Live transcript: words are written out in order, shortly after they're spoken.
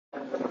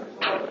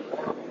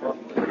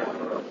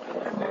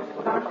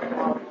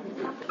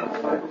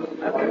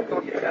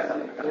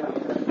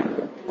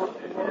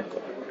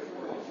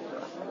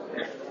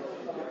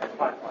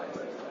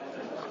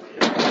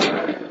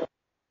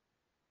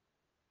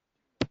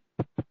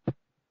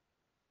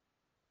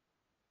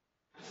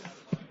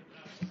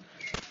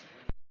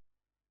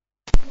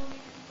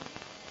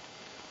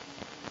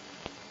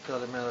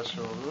Καλημέρα σε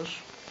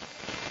όλους.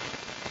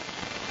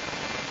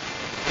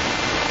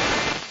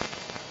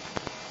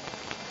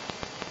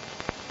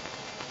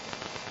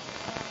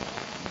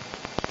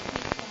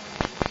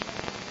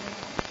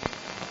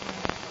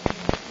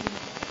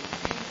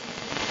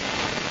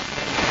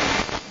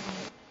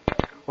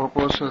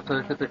 Όπως θα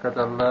έχετε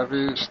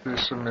καταλάβει, στη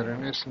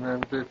σημερινή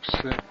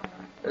συνέντευξη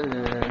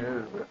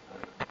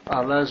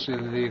αλλάζει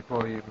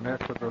λίγο η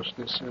μέθοδος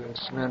της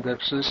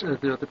συνέντευξης,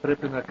 διότι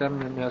πρέπει να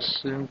κάνουμε μια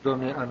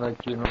σύντομη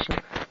ανακοίνωση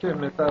και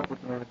μετά από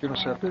την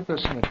ανακοίνωση αυτή θα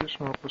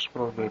συνεχίσουμε όπως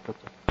προβλέπετε.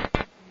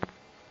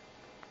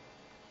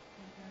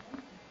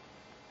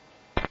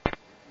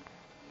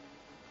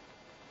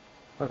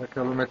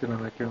 Παρακαλούμε την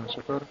ανακοίνωση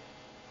τώρα.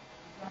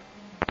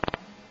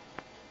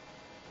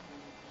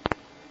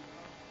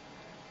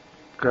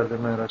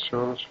 Καλημέρα σε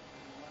όλους.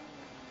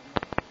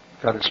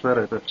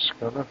 Καλησπέρα είπε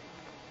φυσικά.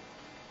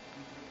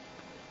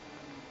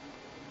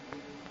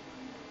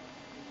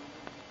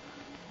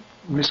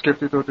 Μη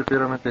σκεφτείτε ότι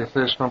πήραμε τη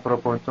θέση των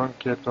προπονητών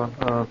και των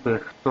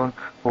παιχτών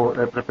που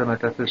έπρεπε να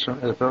καθίσουν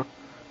εδώ.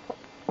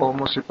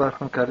 Όμως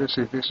υπάρχουν καλές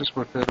ειδήσεις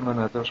που θέλουμε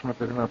να δώσουμε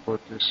πριν από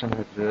τη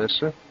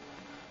συνεδρίαση.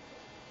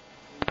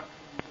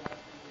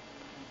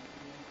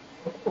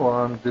 Ο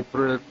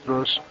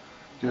αντιπρόεδρος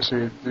της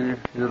AD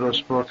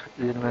Eurosport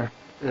είναι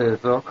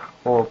εδώ,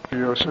 ο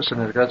οποίος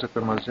συνεργάζεται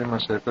μαζί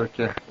μας εδώ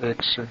και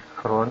 6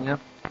 χρόνια.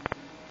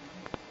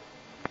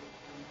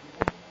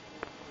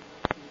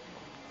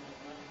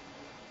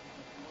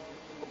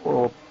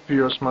 Ο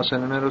οποίος μας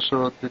ενημέρωσε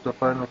ότι το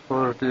Final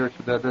Four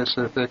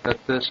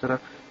 2014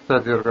 θα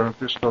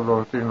διοργανωθεί στο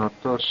Λονδίνο.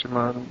 Το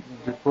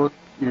σημαντικό,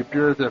 η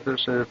πιο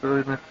ενδιαφέρουσα εδώ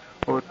είναι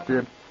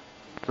ότι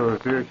το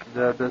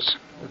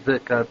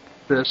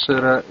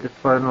 2014 η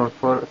Final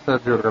Four θα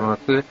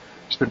διοργανωθεί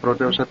στην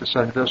πρωτεύουσα της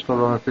Αγγλίας στο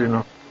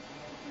Λονδίνο.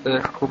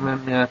 Έχουμε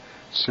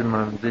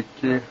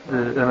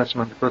ένα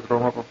σημαντικό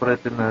δρόμο που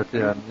πρέπει να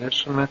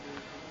διανύσουμε,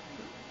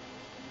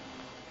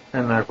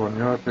 ένα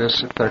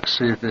αγωνιώδες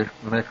ταξίδι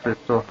μέχρι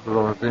το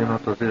Λονδίνο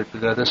το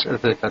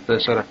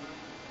 2014.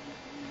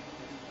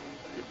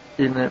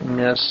 Είναι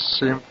μια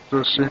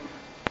σύμπτωση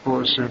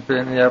που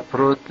συμβαίνει για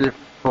πρώτη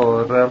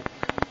φορά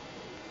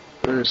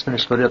στην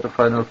ιστορία του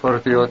Final Four,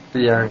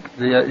 διότι η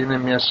Αγγλία είναι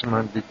μια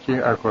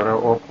σημαντική αγορά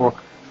όπου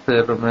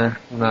θέλουμε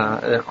να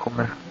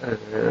έχουμε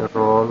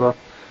ρόλο.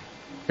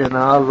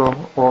 Ένα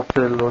άλλο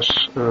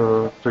όφελος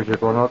του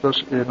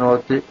γεγονότος είναι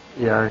ότι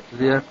η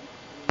Αγγλία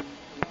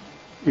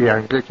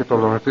και το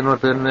Λονδίνο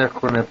δεν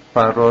έχουν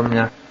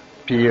παρόμοια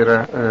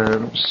πείρα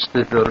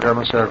στη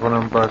διοργάνωση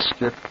αγώνων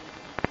μπάσκετ,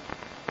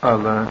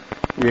 αλλά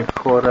η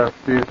χώρα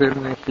αυτή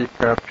δεν έχει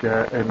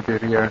κάποια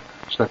εμπειρία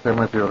στα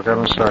θέματα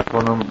διοργάνωσης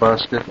αγώνων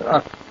μπάσκετ.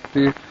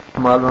 Αυτή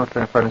μάλλον θα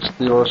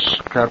εμφανιστεί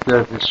ως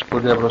κάποια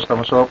δυσκολία μπροστά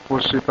μας.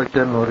 Όπως είπα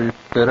και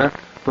νωρίτερα,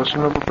 το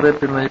σημείο που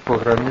πρέπει να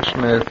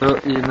υπογραμμίσουμε εδώ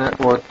είναι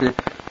ότι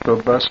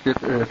το μπάσκετ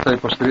θα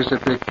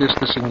υποστηρίζεται και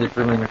στη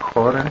συγκεκριμένη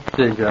χώρα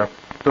και γι'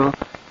 αυτό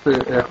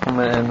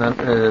έχουμε έναν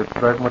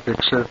πράγματι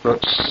εξαίρετο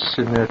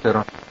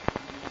συνέτερο.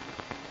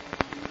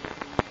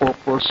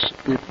 Όπως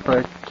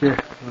είπα και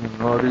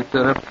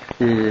νωρίτερα,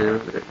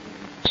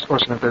 ο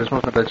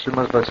συνεταιρισμός μεταξύ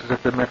μας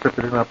βασίζεται μέχρι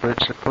πριν από 6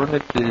 χρόνια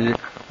και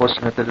ο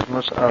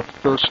συνεταιρισμός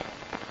αυτός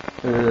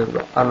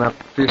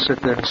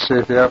αναπτύσσεται σε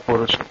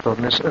διάφορους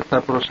τομείς.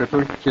 Θα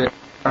προσθεθούν και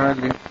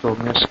άλλοι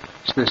τομείς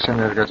στη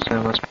συνεργασία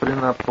μας.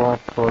 Πριν από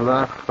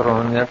πολλά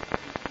χρόνια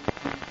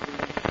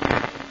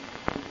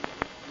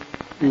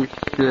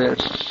είχε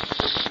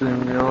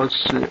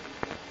σημειώσει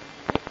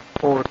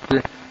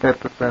ότι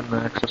έπρεπε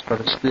να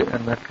εξασφαλιστεί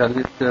ένα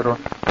καλύτερο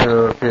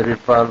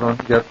περιβάλλον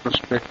για τους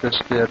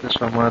παίκτες και για τις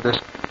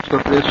ομάδες. Στο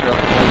πλαίσιο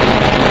αυτό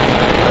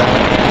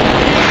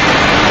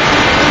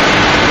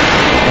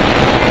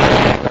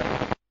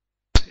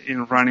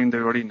in running the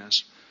arenas.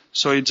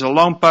 So it's a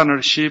long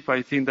partnership.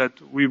 I think that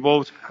we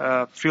both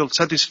feel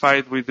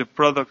satisfied with the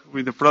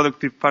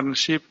productive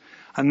partnership,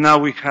 and now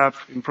we have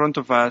in front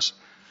of us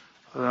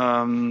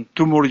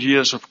 2 more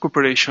years of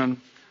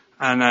cooperation,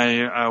 and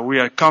we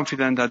are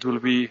confident that will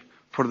be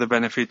for the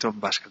benefit of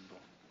basketball.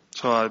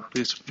 So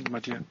please,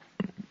 Mattia.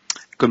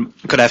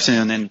 Good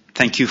afternoon, and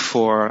thank you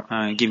for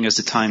giving us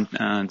the time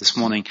this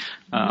morning.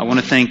 I want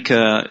to thank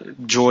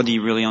Jordi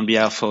really on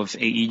behalf of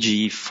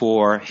AEG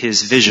for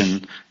his vision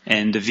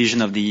and the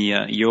vision of the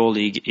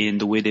EuroLeague in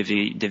the way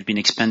they've been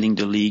expanding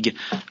the league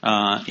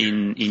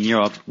in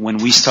Europe. When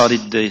we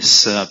started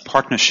this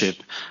partnership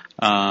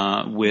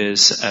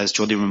with, as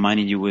Jordi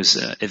reminded you, with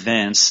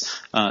events,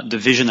 the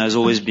vision has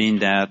always been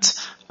that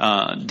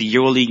the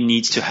EuroLeague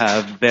needs to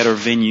have better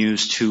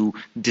venues to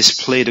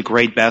display the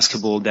great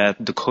basketball that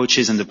the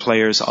coaches and the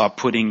players are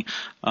putting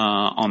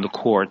on the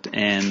court.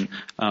 And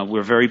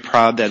we're very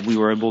proud that we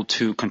were able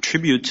to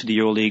contribute to the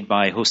EuroLeague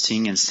by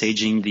hosting and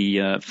staging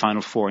the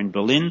Final Four in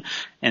Berlin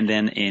and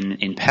then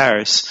in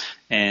Paris.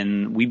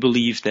 And we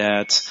believe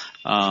that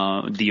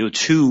the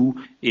O2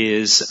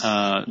 is,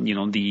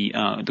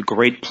 the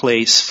great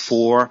place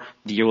for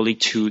the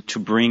EuroLeague to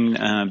bring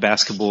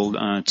basketball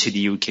to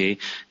the UK.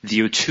 The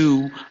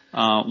O2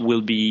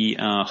 will be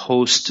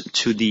host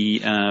to the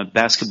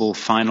basketball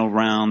final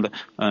round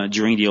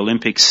during the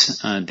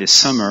Olympics this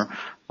summer.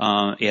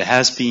 It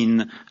has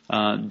been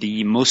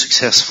the most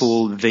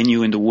successful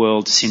venue in the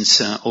world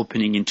since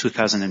opening in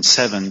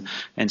 2007,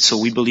 and so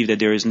we believe that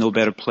there is no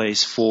better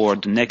place for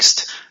the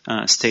next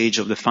stage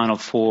of the Final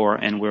Four,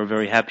 and we're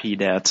very happy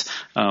that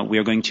we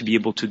are going to be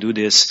able to do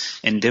this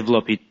and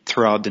develop it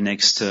throughout the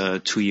next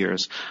 2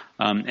 years.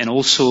 And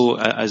also,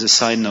 as a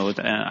side note,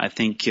 I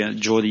think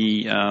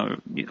Jordi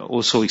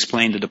also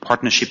explained that the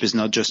partnership is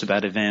not just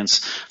about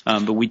events,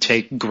 but we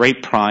take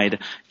great pride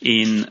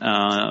in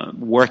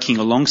working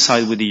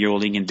alongside with the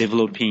EuroLeague and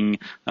developing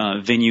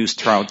venues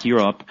throughout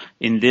Europe.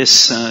 In this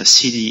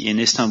city, in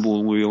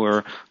Istanbul, we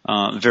were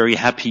very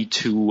happy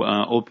to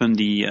open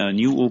the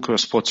new Ulker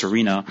Sports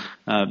Arena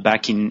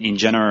back in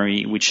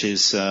January, which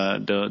is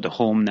the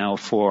home now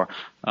for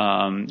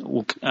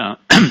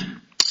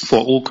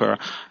Ulker.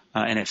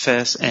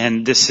 NFS,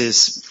 and this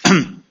is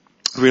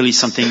really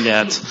something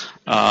that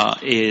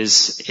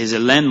is a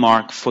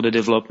landmark for the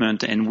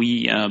development, and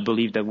we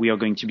believe that we are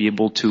going to be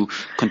able to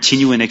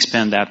continue and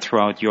expand that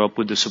throughout Europe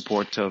with the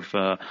support of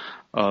the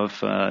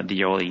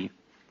EuroLeague.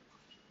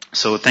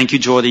 So thank you,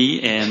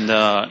 Jordi,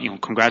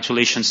 and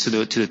congratulations to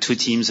the two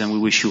teams, and we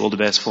wish you all the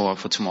best for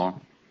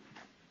tomorrow.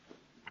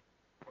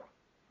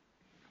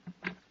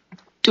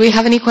 Do we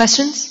have any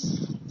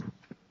questions?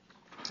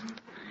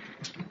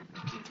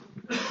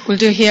 We'll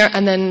do here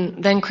and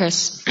then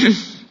Chris.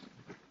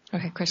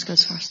 Okay, Chris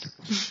goes first.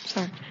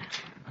 Sorry.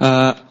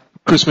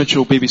 Chris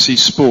Mitchell, BBC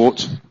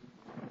Sport.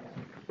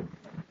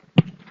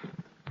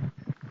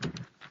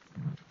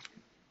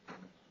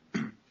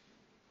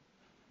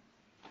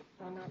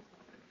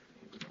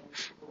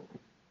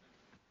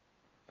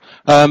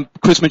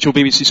 Chris Mitchell,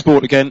 BBC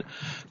Sport again.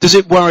 Does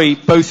it worry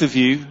both of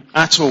you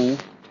at all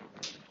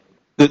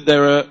that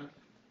there are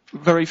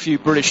very few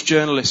British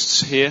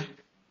journalists here?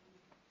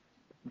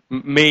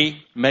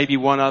 Me, maybe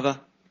one other.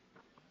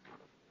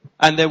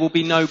 And there will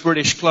be no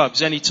British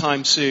clubs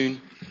anytime soon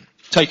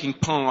taking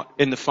part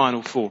in the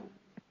Final Four.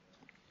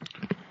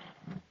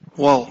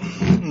 Well,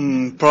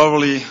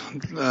 probably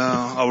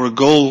our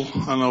goal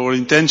and our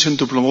intention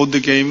to promote the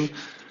game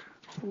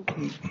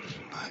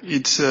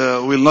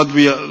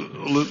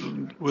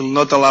will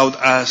not allow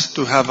us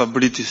to have a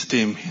British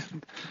team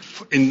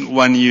in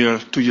 1 year,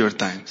 2 year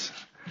times.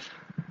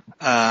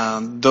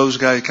 Those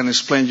guys can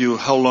explain you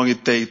how long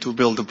it takes to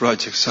build the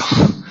project. So,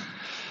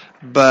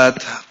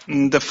 but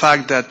the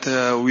fact that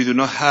we do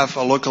not have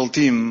a local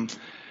team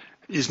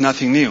is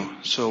nothing new.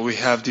 So we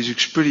have this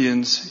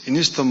experience in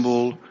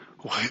Istanbul.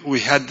 We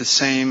had the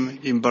same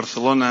in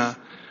Barcelona.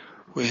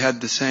 We had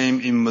the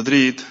same in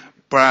Madrid,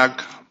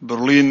 Prague,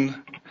 Berlin.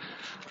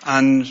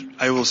 And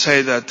I will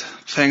say that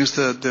thanks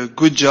to the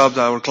good job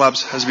that our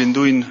clubs has been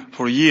doing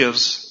for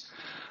years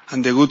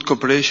and the good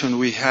cooperation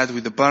we had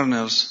with the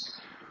partners,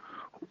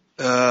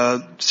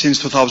 since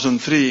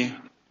 2003,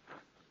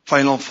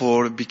 Final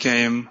Four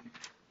became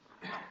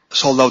a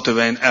sold-out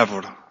event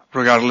ever,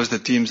 regardless of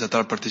the teams that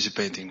are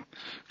participating.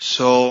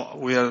 So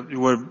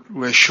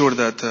we're sure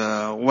that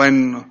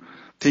when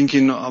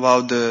thinking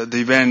about the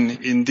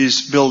event in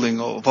this building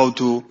of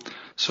O2,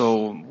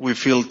 so we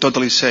feel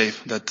totally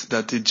safe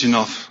that it's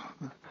enough,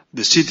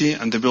 the city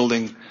and the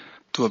building,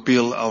 to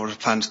appeal our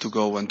fans to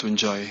go and to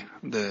enjoy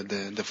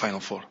the Final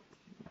Four.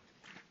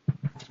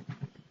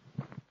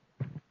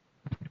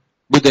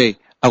 Good day.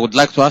 I would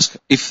like to ask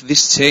if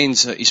this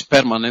change is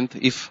permanent,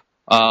 if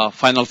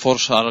Final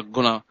Fours are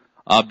going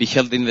to be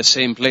held in the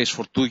same place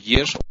for 2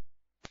 years.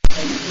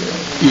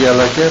 Η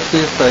αλλαγή αυτή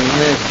θα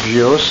είναι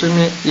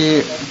βιώσιμη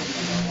ή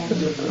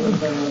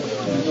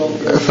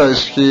θα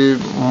ισχύει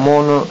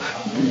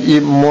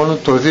μόνο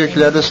το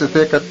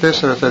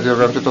 2014 θα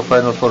διοργανωθεί το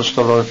Final Four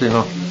στο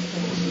Λονδίνο?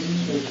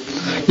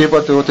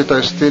 Είπατε ότι τα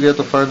ειστήρια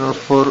του Final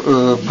Four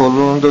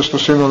πολλούνται στο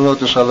σύνολό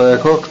τους, αλλά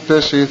εγώ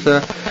χτες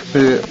είδα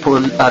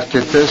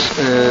αρκετές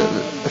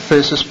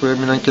θέσεις που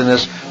έμειναν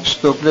κενές.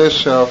 Στο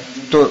πλαίσιο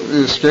αυτό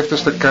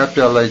σκέφτεστε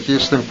κάποια αλλαγή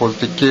στην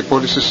πολιτική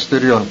πώληση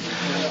εισιτηρίων?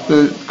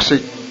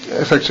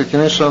 Θα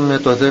ξεκινήσω με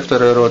το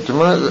δεύτερο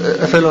ερώτημα.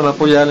 Θέλω να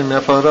πω για άλλη μια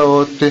φορά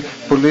ότι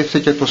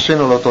πουλήθηκε το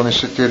σύνολο των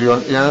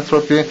εισιτήριων. Οι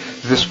άνθρωποι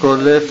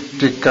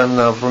δυσκολεύτηκαν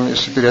να βρουν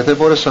εισιτήρια, δεν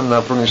μπόρεσαν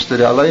να βρουν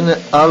εισιτήρια, αλλά είναι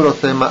άλλο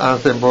θέμα αν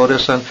δεν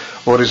μπόρεσαν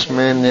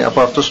ορισμένοι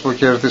από αυτούς που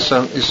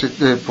κέρδισαν,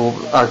 που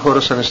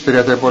αγόρασαν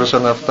εισιτήρια, δεν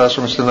μπόρεσαν να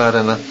φτάσουν στην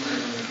αρένα.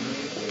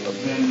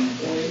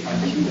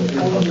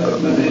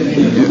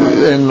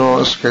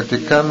 Ενώ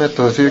σχετικά με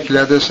το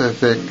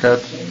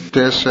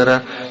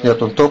 2014 για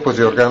τον τόπο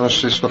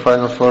διοργάνωσης στο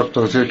Final Four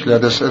το 2014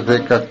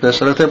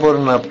 δεν μπορώ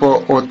να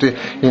πω ότι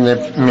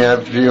είναι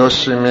μια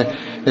βιώσιμη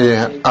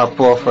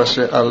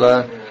απόφαση,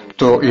 αλλά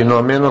το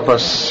Ηνωμένο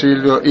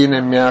Βασίλειο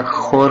είναι μια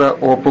χώρα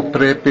όπου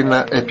πρέπει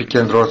να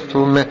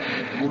επικεντρωθούμε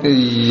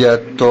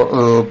για το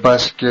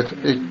μπάσκετ.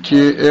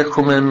 Εκεί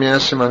έχουμε μια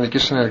σημαντική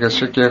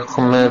συνεργασία και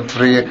έχουμε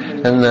βρει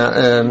ένα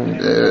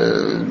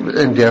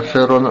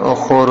ενδιαφέρον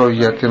χώρο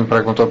για την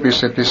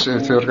πραγματοποίηση της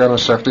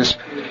διοργάνωσης αυτής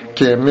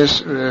και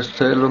εμείς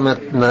θέλουμε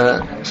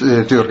να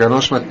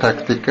διοργανώσουμε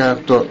τακτικά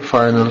το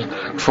Final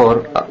Four,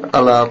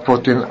 αλλά από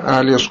την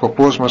άλλη ο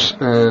σκοπός μας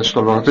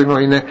στο Λονδίνο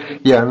είναι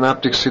η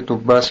ανάπτυξη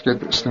του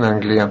μπάσκετ στην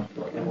Αγγλία.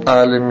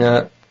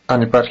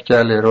 Αν υπάρχει και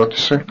άλλη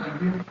ερώτηση.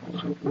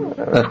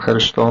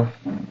 Ευχαριστώ.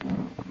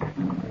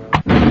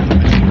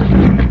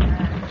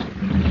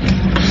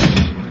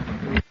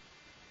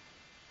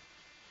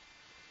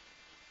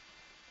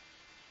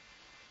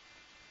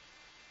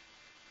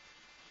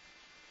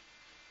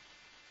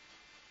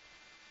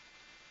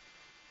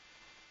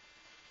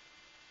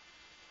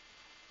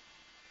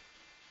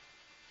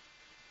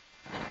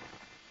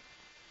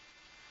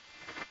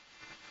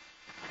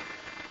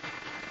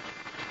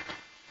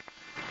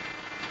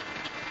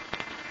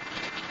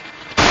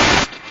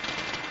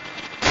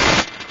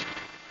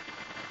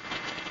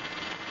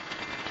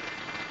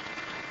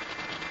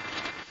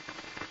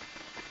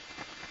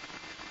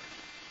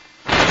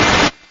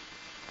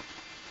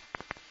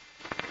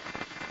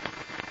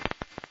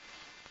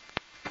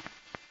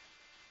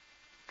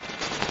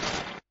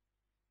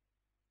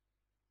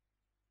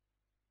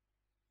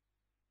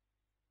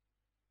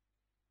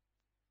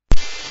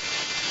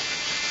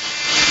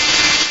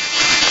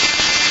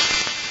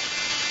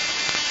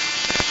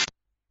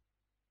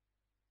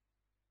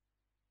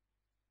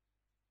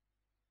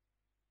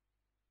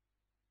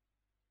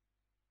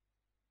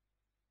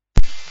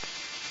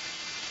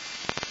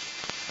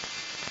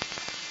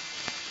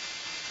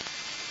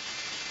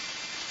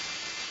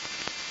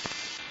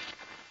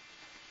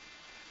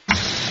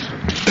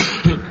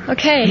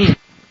 Okay.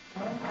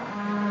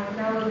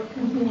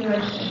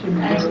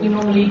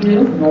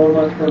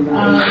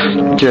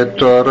 Και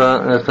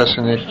τώρα θα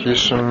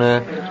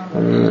συνεχίσουμε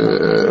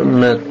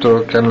με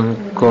το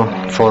κανονικό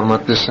φόρμα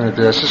της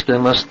συνεδρίασης και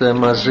είμαστε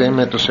μαζί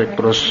με τους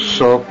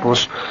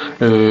εκπροσώπους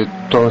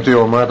των δύο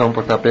ομάδων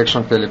που θα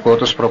παίξουν τελικό,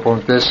 τους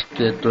προπονητές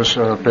και τους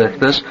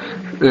παίκτες.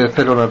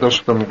 Θέλω να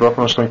δώσω το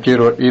μικρόφωνο στον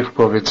κύριο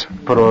Ιβκοβιτς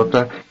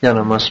πρώτα για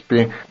να μας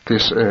πει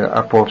τις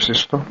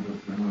απόψεις του.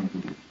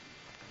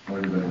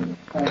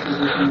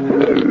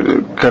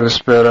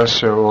 Καλησπέρα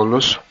σε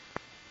όλους.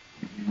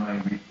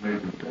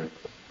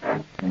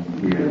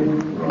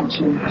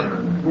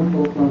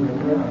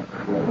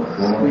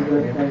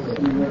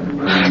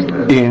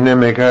 Είναι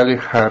μεγάλη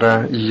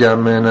χαρά για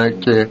μένα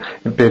και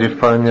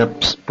περηφάνεια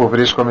που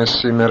βρίσκομαι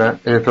σήμερα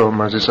εδώ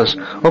μαζί σας.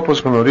 Όπως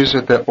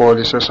γνωρίζετε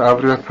όλοι σας,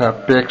 αύριο θα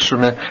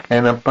παίξουμε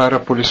ένα πάρα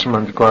πολύ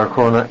σημαντικό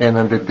αγώνα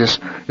έναντι της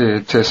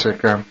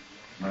CSKA.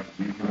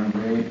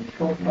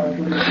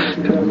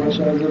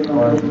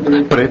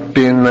 Πρέπει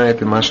να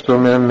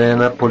ετοιμαστούμε με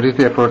ένα πολύ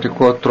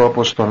διαφορετικό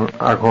τρόπο στον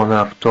αγώνα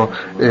αυτό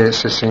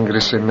σε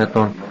σύγκριση με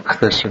τον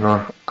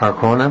χθεσινό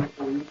αγώνα,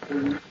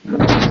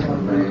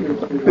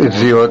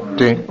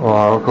 διότι ο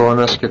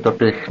αγώνας και το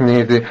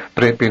παιχνίδι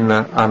πρέπει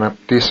να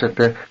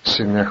αναπτύσσεται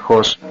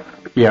συνεχώς.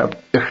 Η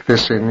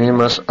χθεσινή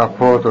μας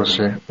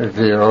απόδοση,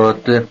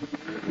 διότι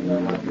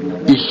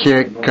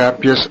είχε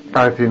κάποιες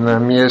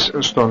αδυναμίες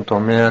στον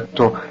τομέα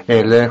του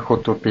ελέγχου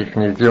του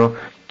παιχνιδιού,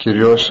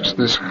 κυρίως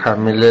στις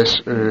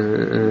χαμηλές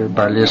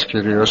μπαλίες,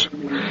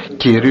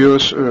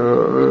 κυρίως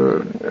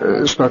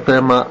στο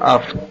θέμα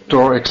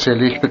αυτό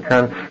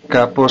εξελίχθηκαν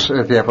κάπως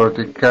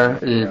διαφορετικά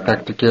οι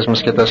τακτικές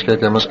μας και τα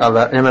σχέδια μας,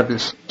 αλλά έναντι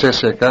της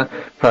CSKA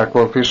θα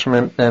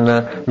ακολουθήσουμε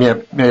μια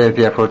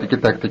διαφορετική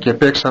τακτική.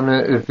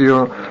 Παίξαμε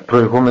δύο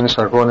προηγούμενες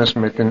αγώνες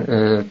με την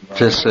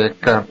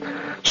CSKA.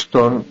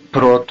 Στον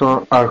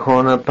πρώτο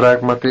αγώνα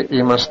πράγματι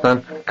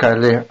ήμασταν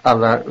καλοί,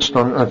 αλλά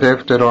στον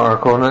δεύτερο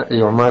αγώνα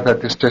η ομάδα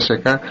της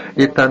CSKA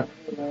ήταν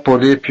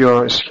πολύ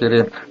πιο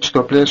ισχυρή.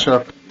 Στο πλαίσιο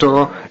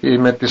αυτό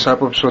είμαι της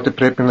άποψης ότι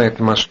πρέπει να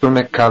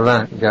ετοιμαστούμε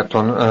καλά για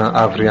τον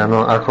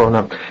αυριανό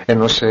αγώνα,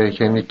 ενώ σε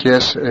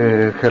γενικές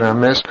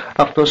γραμμές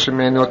αυτό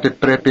σημαίνει ότι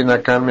πρέπει να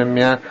κάνουμε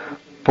μια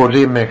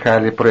πολύ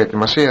μεγάλη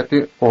προετοιμασία,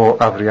 γιατί ο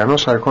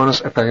αυριανός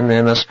αγώνας θα είναι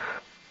ένας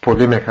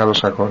πολύ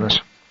μεγάλος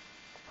αγώνας.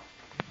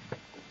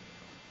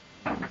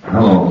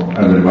 Hello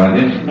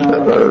everybody.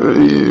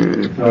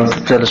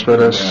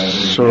 Καλησπέρα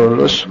σε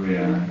όλους.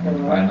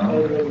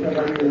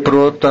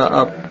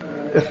 Πρώτα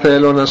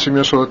θέλω να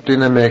σημειώσω ότι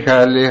είναι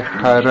μεγάλη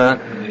χαρά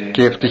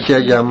και ευτυχία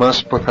για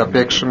μας που θα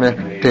παίξουμε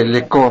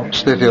τελικό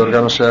στη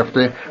διοργάνωση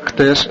αυτή.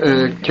 Χτες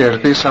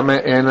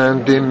κερδίσαμε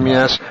έναντι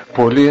μιας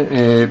πολύ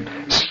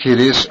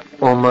ισχυρής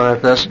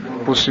ομάδας,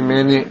 που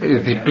σημαίνει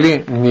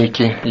διπλή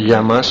νίκη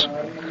για μας,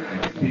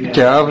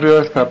 και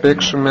αύριο θα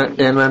παίξουμε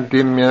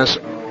έναντι μιας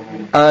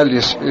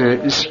άλλης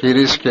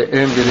ισχυρής και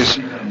έμπειρης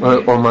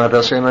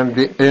ομάδας,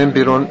 έναντι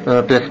έμπειρων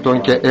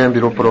παίχτων και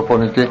έμπειρου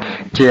προπονητή,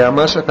 και για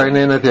μας θα είναι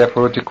ένα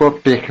διαφορετικό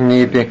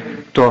παιχνίδι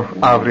το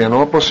αύριο.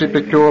 Όπως είπε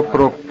και ο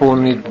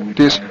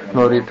προπονητής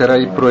νωρίτερα,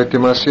 η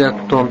προετοιμασία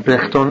των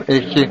παίχτων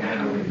έχει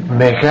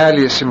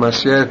μεγάλη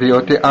σημασία,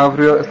 διότι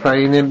αύριο θα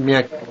είναι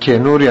μια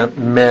καινούρια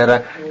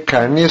μέρα.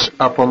 Κανείς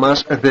από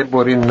μας δεν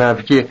μπορεί να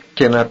βγει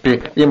και να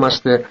πει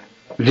είμαστε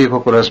λίγο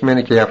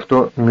κουρασμένοι και γι'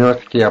 αυτό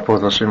μειώθηκε η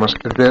απόδοση μας.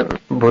 Δεν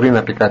μπορεί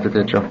να πει κάτι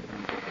τέτοιο.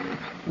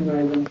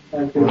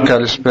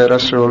 Καλησπέρα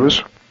σε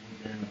όλους.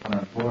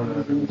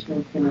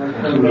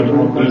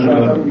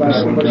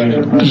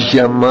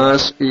 Για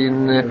μας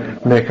είναι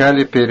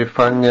μεγάλη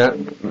περηφάνεια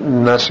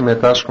να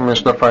συμμετάσχουμε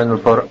στο Final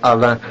Four,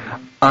 αλλά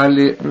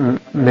άλλη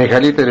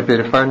μεγαλύτερη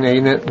περηφάνεια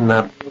είναι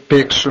να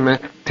παίξουμε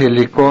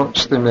τελικό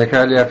στη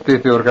μεγάλη αυτή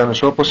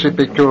διοργάνωση. Όπως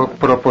είπε και ο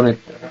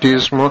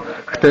προπονητής μου,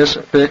 χτες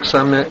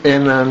παίξαμε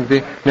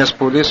έναντι μιας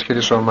πολύ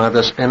ισχυρής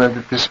ομάδας, έναντι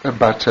της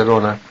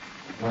Μπαρτσελώνα.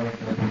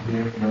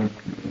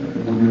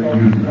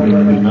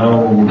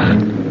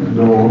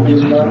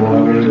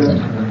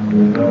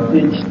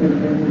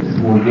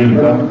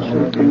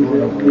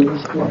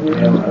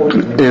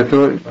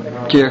 Εδώ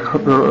και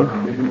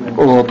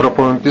ο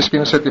προπονητής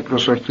κίνησε την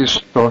προσοχή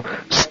στο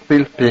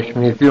στυλ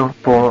παιχνιδιού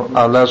που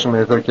αλλάζουμε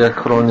εδώ και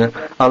χρόνια,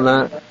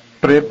 αλλά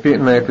πρέπει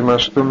να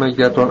ετοιμαστούμε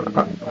για το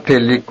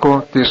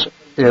τελικό της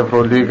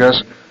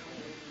Ευρωλίγας,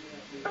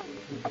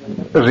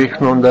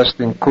 ρίχνοντας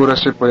την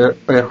κούραση που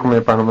έχουμε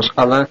πάνω μας.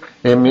 Αλλά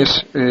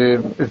εμείς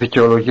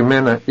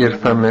δικαιολογημένα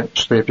ήρθαμε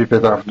στο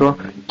επίπεδο αυτό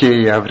και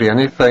η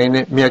αυριανή θα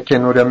είναι μια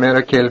καινούρια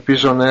μέρα και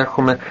ελπίζω να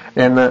έχουμε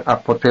ένα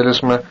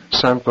αποτέλεσμα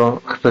σαν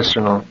το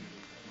χθεσινό.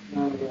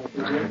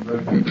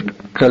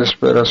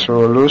 Καλησπέρα σε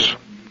όλους.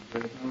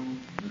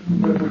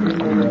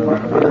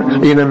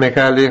 Είναι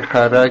μεγάλη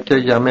χαρά και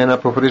για μένα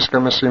που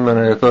βρίσκαμε σήμερα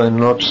εδώ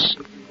ενώπιση,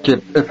 και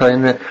θα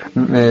είναι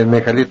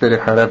μεγαλύτερη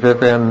χαρά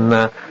βέβαια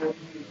να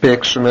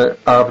παίξουμε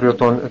αύριο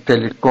τον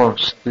τελικό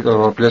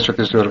στο πλαίσιο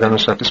της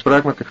διοργάνωσης αυτής.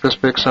 Πράγματι χθες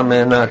παίξαμε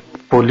ένα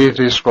πολύ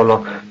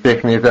δύσκολο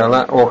παιχνίδι,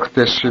 αλλά ο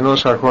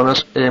χτεσινός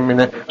αγώνας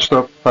έμεινε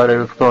στο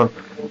παρελθόν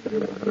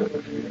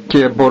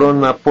και μπορώ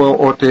να πω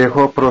ότι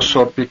εγώ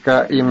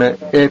προσωπικά είμαι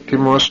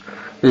έτοιμος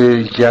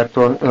για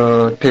τον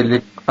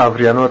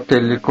αυριανό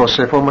τελικό.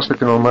 Σεβόμαστε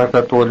την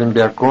ομάδα του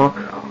Ολυμπιακού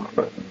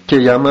και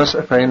για μας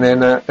θα είναι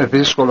ένα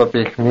δύσκολο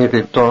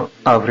παιχνίδι το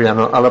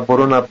αυριανό, αλλά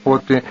μπορώ να πω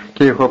ότι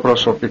και εγώ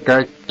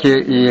προσωπικά και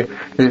οι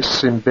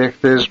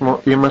συμπαίκτες μου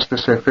είμαστε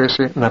σε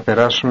θέση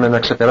να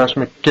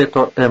ξεπεράσουμε και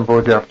το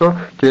εμπόδιο αυτό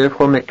και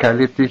εύχομαι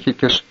καλή τύχη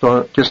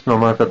και στην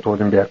ομάδα του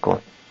Ολυμπιακού.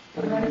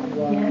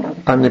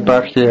 Αν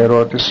υπάρχει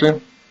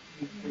ερώτηση.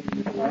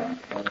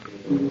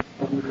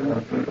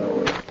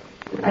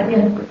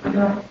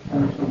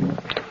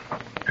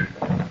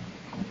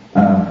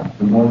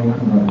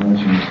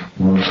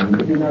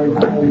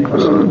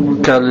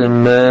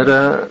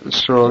 Καλημέρα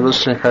σε όλους,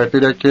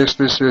 συγχαρητήρια και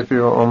στις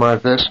δύο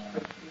ομάδες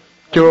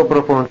και ο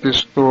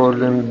προπονητής του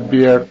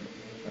Ολυμπιακού.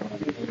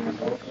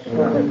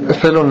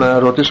 Θέλω να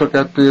ρωτήσω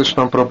κάτι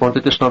στον προπονητή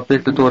και στον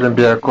παίκτη του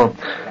Ολυμπιακού.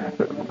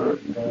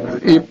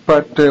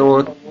 Είπατε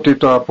ότι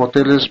το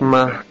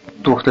αποτέλεσμα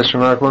του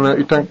χθεσινού αγώνα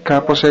ήταν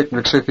κάπως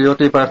έκπληξη,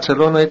 διότι η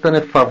Μπαρτσελώνα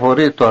ήταν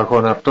φαβορί το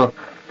αγώνα αυτό.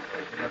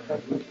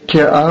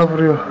 Και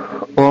αύριο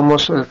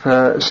όμως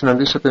θα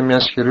συναντήσετε μια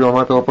ισχυρή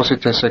ομάδα όπως η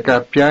CSKA.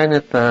 Ποια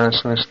είναι τα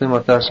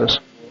συναισθήματά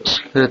σας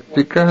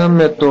σχετικά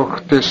με το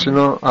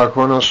χτεσινό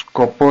αγώνα? Ο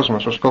σκοπός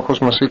μας, ο στόχος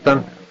μας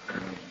ήταν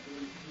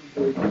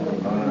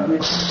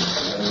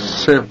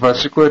σε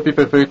βασικό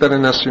επίπεδο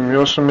ήταν να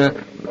σημειώσουμε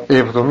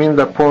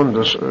 70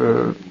 πόντους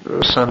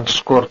σαν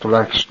σκορ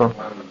τουλάχιστον,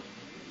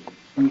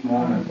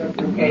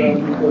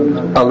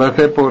 αλλά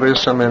δεν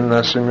μπορέσαμε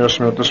να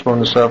σημειώσουμε τους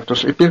πόντους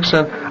αυτούς.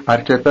 Υπήρξαν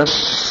αρκετά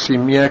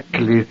σημεία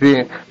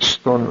κλειδί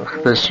στον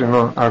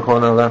χθεσινό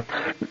αγώνα, αλλά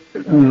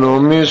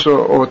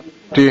νομίζω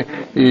ότι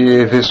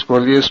οι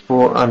δυσκολίες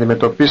που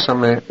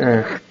αντιμετωπίσαμε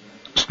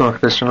στον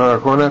χθεσινό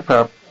αγώνα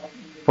θα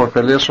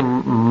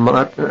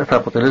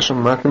αποτελέσουν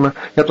μάθημα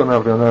για τον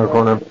αυριανό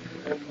αγώνα.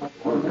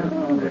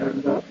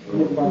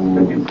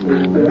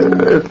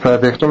 Θα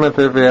δεχτούμε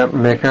βέβαια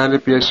μεγάλη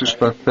πίεση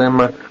στο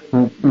θέμα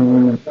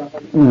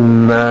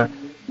να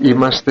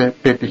είμαστε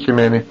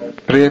πετυχημένοι.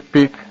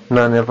 Πρέπει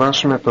να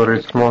ανεβάσουμε το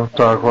ρυθμό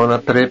του αγώνα,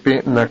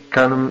 πρέπει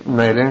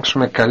να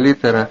ελέγξουμε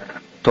καλύτερα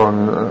τον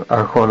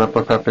αγώνα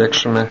που θα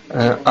παίξουμε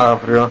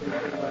αύριο.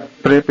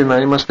 Πρέπει να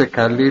είμαστε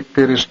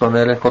καλύτεροι στον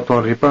έλεγχο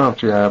των rebound,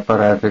 για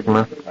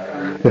παράδειγμα,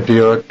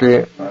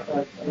 διότι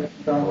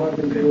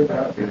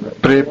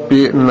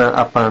πρέπει να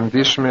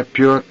απαντήσουμε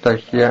πιο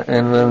ταχεία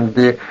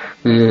έναντι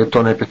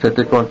των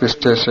επιθετικών της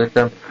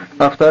CSKA.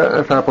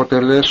 Αυτά θα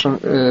αποτελέσουν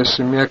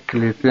σημεία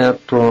κλειδιά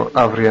του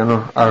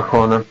αυριανού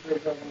αγώνα.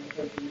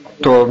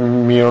 Το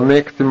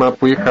μειονέκτημα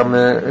που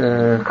είχαμε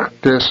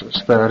χτες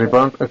στα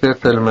rebound δεν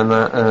θέλουμε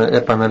να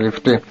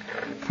επαναληφθεί.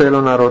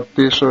 Θέλω να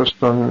ρωτήσω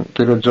στον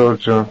κύριο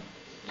Τζόρτζο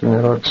την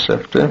ερώτηση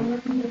αυτή.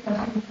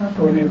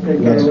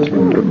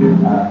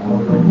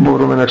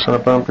 Μπορούμε να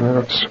ξαναπάμε την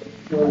ερώτηση.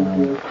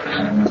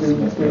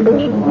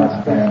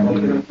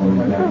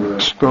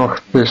 Στο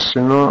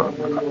χθεσινό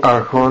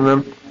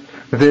αγώνα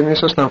δεν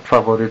ήσασταν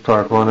φαβορί το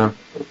αγώνα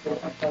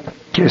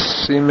και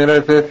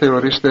σήμερα δεν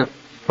θεωρείστε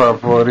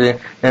φαβορί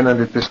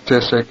έναντι της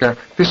CSKA.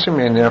 Τι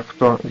σημαίνει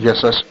αυτό για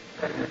σας?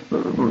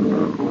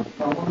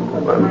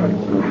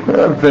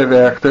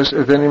 Βέβαια, χτες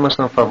δεν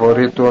ήμασταν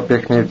φαβορί του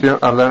παιχνιδιού,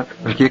 αλλά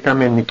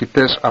βγήκαμε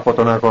νικητές από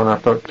τον αγώνα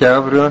αυτό και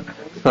αύριο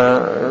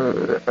θα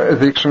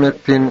δείξουμε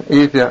την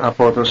ίδια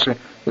απόδοση.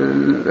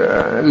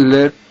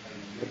 Λέτε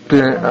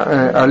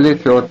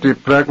αλήθεια ότι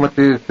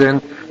πράγματι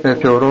δεν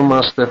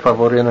θεωρούμαστε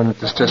φαβορί έναντι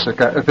της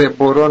CSKA. Δεν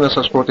μπορώ να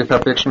σας πω ότι θα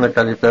παίξουμε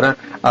καλύτερα,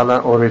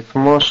 αλλά ο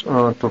ρυθμός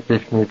του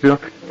παιχνιδιού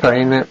θα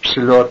είναι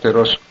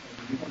ψηλότερος.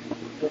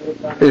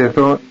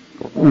 Εδώ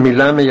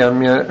μιλάμε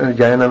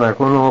για έναν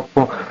αγώνα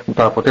όπου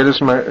το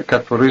αποτέλεσμα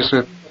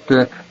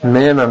καθορίζεται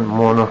με έναν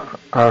μόνο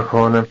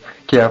αγώνα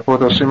και η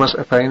απόδοσή μας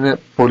θα είναι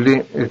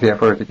πολύ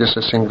διαφορετική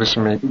σε σύγκριση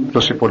με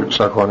τους υπόλοιπους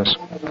αγώνες.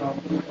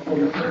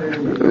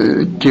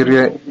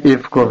 Κύριε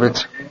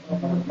Ιβκοβιτς,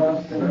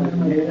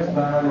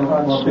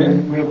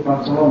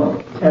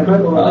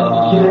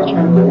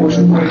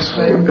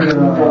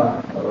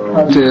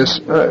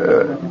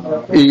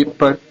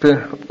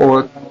 είπατε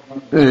ότι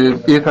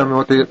είδαμε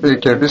ότι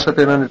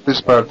κερδίσατε έναντι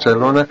της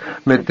Μπαρτσελώνα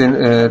με την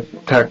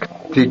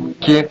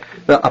τακτική,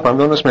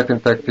 απαντώντας με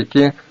την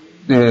τακτική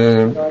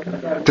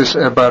της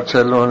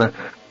Μπαρτσελώνα.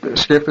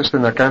 Σκέφτεστε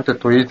να κάνετε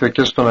το ίδιο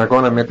και στον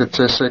αγώνα με τη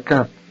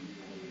CSKA?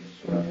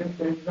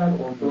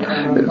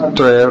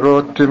 Το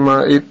ερώτημα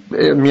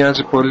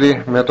μοιάζει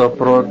πολύ με το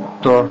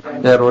πρώτο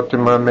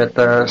ερώτημα, με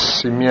τα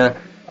σημεία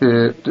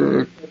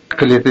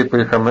κλειδί που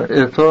είχαμε.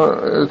 Εδώ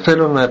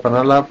θέλω να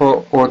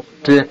επαναλάβω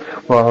ότι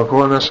ο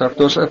αγώνας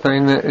αυτός θα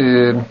είναι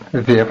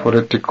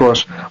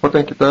διαφορετικός.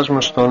 Όταν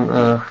κοιτάζουμε στον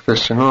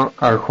χθεσινό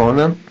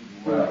αγώνα,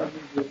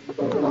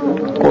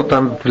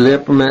 όταν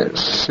βλέπουμε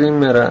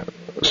σήμερα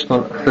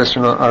στον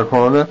χθεσινό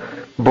αγώνα,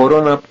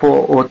 μπορώ να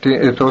πω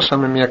ότι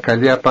δώσαμε μια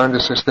καλή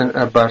απάντηση στην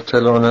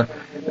Μπαρτσελώνα,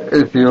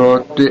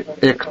 διότι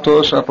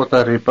εκτός από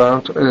τα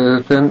rebound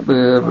δεν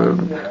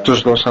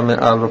τους δώσαμε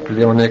άλλο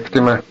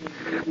πλεονέκτημα.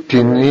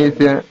 Την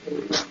ίδια,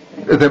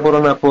 δεν μπορώ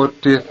να πω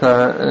ότι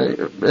θα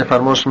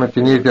εφαρμόσουμε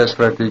την ίδια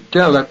στρατηγική,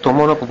 αλλά το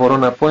μόνο που μπορώ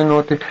να πω είναι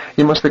ότι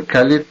είμαστε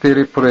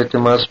καλύτεροι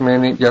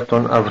προετοιμασμένοι για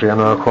τον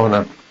αυριανό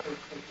αγώνα.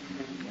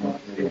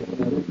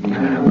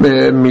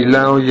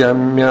 Μιλάω για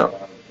μια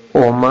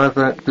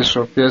ομάδα της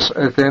οποίας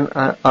δεν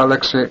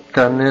άλλαξε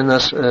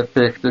κανένας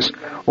παίκτης.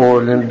 Ο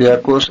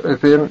Ολυμπιακός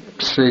δεν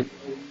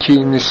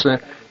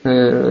ξεκίνησε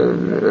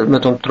με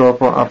τον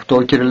τρόπο αυτό.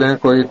 Ο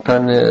Κυριλένκο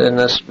ήταν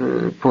ένας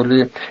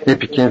πολύ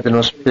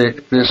επικίνδυνος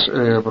παίκτης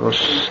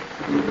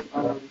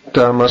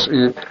μπροστά μας.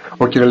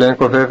 Ο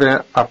Κυριλένκο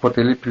βέβαια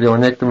αποτελεί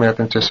πλεονέκτημα για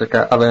την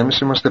CSKA, αλλά εμείς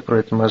είμαστε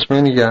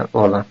προετοιμασμένοι για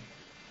όλα.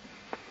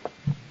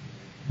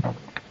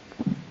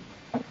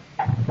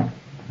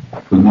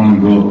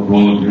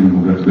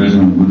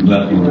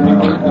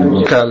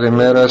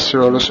 Καλημέρα σε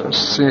όλους.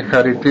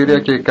 Συγχαρητήρια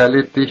και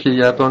καλή τύχη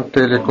για τον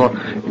τελικό.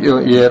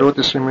 Η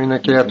ερώτηση μου είναι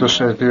και για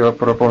τους δύο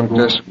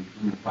προπονητές.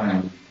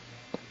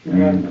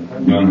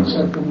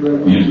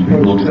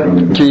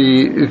 Και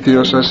οι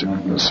δύο σας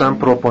σαν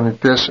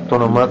προπονητές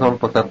των ομάδων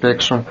που θα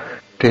παίξουν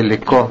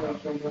τελικό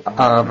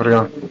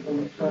αύριο,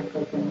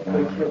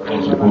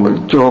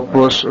 και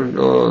όπως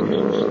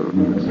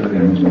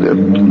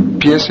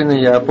ποιες είναι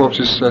οι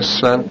απόψεις σας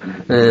σαν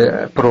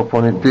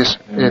προπονητής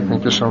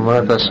εθνικής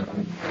ομάδας?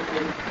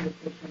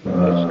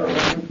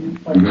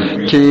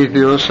 Και οι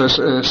δύο σας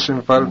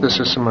συμβάλλετε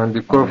σε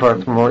σημαντικό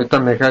βαθμό.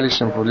 Ήταν μεγάλη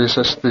συμβουλή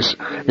σας στις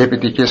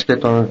επιτυχίες και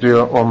των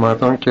δύο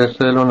ομάδων και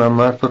θέλω να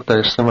μάθω τα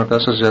αισθήματά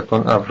σας για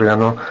τον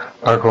αυριανό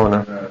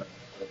αγώνα.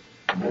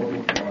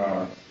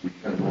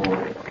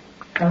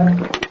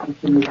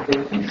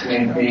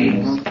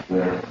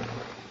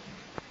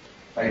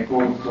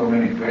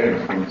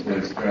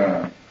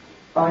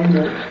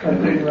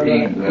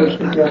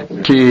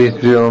 Και οι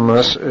δύο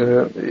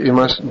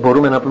μας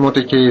μπορούμε να πούμε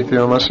ότι και οι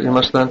δύο μας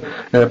ήμασταν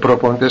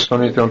προπονητές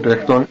των ίδιων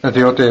παιχτών,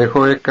 διότι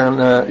εγώ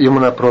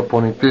ήμουνα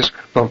προπονητής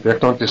των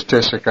παιχτών της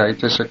CSKA. Η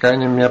CSKA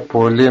είναι μια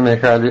πολύ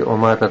μεγάλη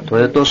ομάδα. Το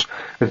έτος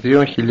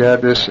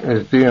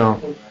 2002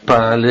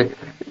 πάλι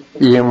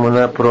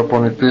ήμουνα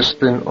προπονητής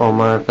στην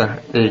ομάδα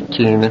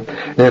εκείνη.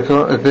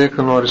 Εδώ δεν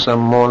γνώρισα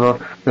μόνο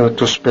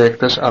τους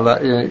παίκτες, αλλά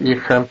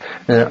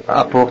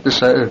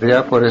απόκτησα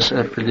διάφορες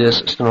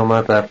φιλίες στην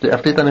ομάδα αυτή.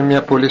 Αυτή ήταν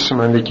μια πολύ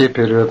σημαντική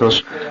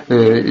περίοδος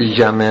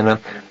για μένα.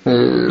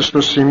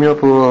 Στο σημείο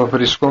που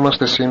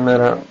βρισκόμαστε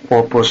σήμερα,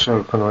 όπως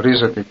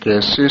γνωρίζετε και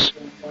εσείς,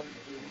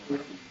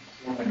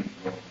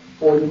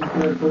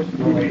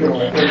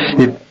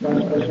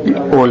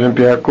 ο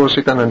Ολυμπιακός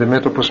ήταν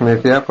αντιμέτωπος με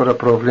διάφορα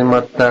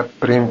προβλήματα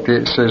πριν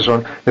τη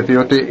σεζόν,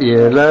 διότι η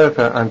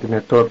Ελλάδα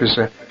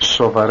αντιμετώπιζε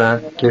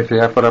σοβαρά και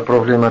διάφορα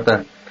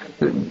προβλήματα.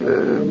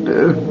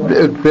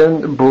 Δεν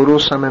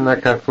μπορούσαμε να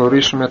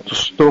καθορίσουμε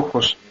τους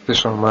στόχους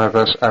της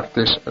ομάδας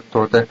αυτής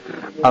τότε,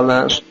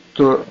 αλλά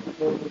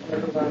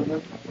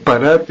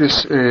παρά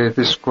τις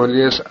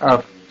δυσκολίες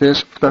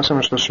αυτές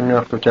φτάσαμε στο σημείο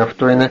αυτό και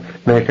αυτό είναι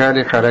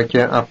μεγάλη χαρά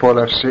και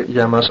απόλαυση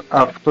για μας.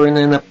 Αυτό είναι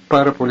ένα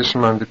πάρα πολύ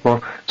σημαντικό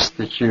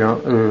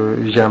στοιχείο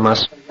για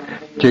μας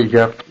και γι'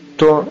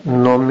 αυτό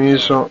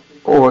νομίζω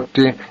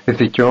ότι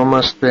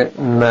δικαιούμαστε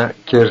να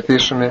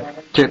κερδίσουμε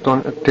και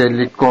τον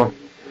τελικό.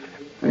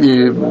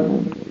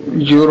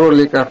 Η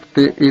EuroLeague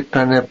αυτή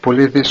ήταν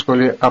πολύ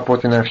δύσκολη από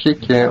την αρχή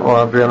και ο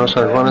αυριανός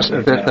αγώνας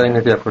δεν θα είναι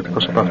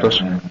διαφορετικός από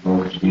αυτός.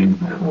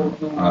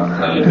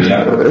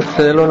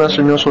 Θέλω να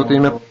σημειώσω ότι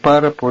είμαι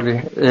πάρα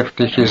πολύ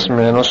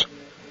ευτυχισμένος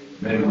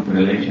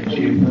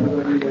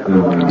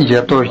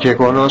για το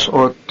γεγονός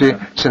ότι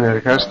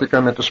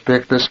συνεργάστηκα με τους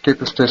παίκτες και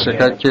της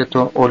CSKA και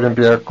το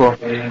Ολυμπιακό,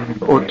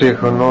 ότι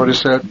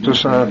γνώρισα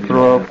τους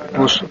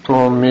ανθρώπους του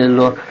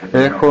ομίλου,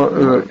 έχω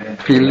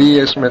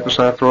φιλίες με τους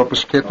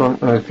ανθρώπους και των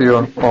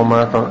δύο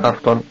ομάδων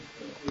αυτών.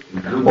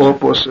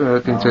 Όπως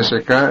την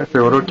CSKA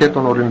θεωρώ και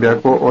τον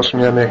Ολυμπιακό ως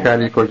μια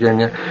μεγάλη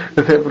οικογένεια.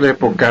 Δεν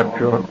βλέπω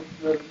κάποιο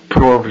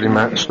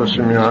πρόβλημα στο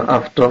σημείο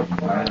αυτό.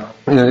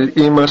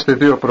 Είμαστε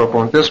δύο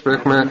προπονητές που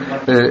έχουμε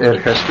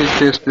εργαστεί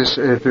και στις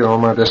δύο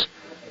ομάδες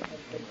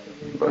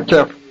και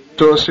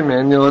αυτό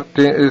σημαίνει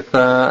ότι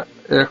θα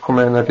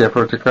έχουμε ένα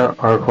διαφορετικό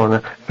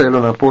αγώνα. Θέλω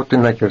να πω ότι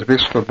να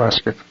κερδίσει το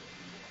μπάσκετ.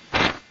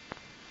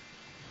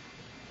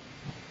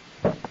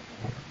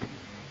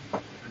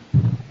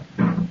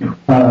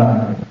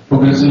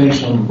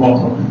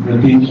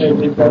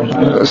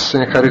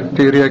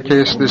 Συγχαρητήρια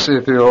και στις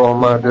δύο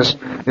ομάδες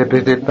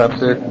επειδή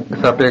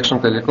θα παίξουν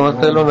τελικό.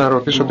 Θέλω να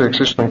ρωτήσω το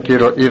εξής στον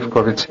κύριο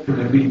Ιβκοβιτς.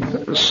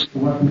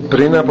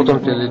 Πριν από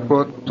τον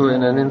τελικό του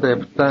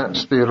 1997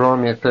 στη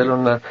Ρώμη, θέλω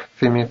να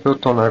θυμηθώ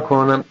τον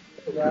αγώνα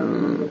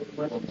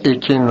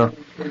εκείνο.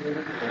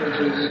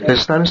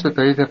 Αισθάνεστε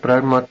τα ίδια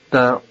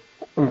πράγματα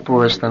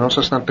που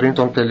αισθανόσασταν πριν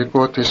τον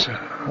τελικό της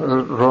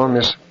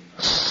Ρώμης?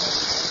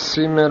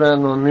 Σήμερα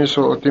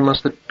νομίζω ότι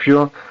είμαστε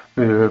πιο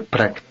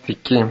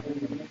πρακτικοί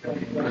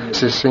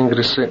σε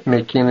σύγκριση με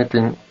εκείνη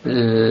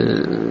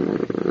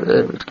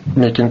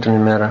την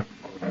ημέρα.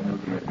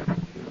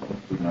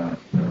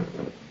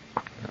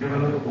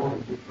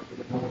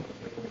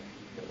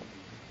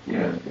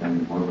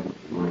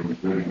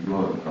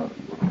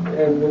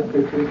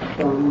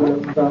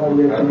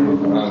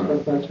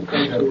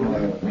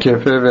 Και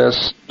βέβαια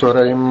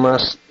τώρα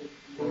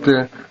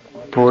είμαστε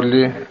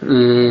πολύ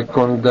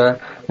κοντά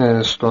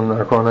στον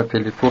αγώνα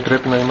τελικού.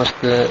 Πρέπει να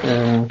είμαστε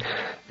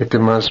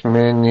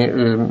ετοιμασμένοι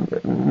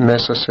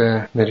μέσα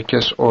σε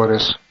μερικές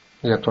ώρες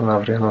για τον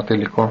αυριανό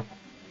τελικό.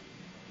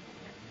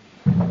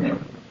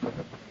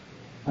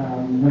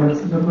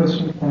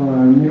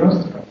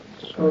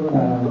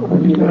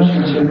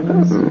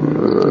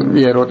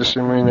 Η ερώτηση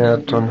μου είναι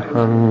από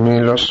τον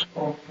Μίλος.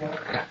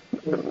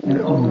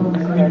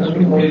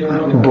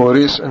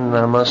 Μπορείς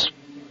να μας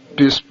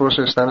πεις πώς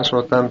αισθάνεσαι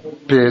όταν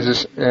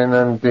παίζεις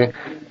έναντι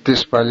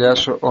της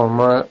παλιάς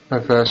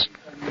ομάδας?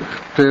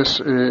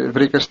 Χθες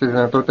βρήκες τη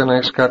δυνατότητα να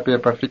έχεις κάποια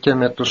επαφή και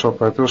με τους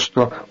οπαδούς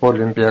του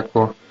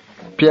Ολυμπιακού.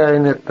 Ποια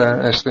είναι τα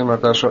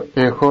αισθήματά σου?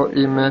 Εγώ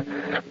είμαι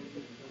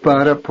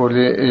πάρα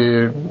πολύ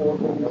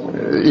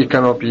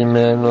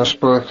ικανοποιημένος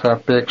που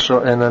θα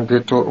παίξω έναντι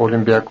του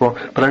Ολυμπιακού.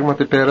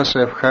 Πράγματι πέρασα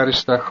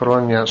ευχάριστα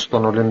χρόνια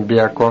στον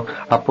Ολυμπιακό.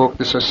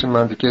 Απόκτησα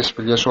σημαντικές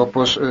φιλίες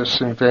όπως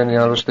συμβαίνει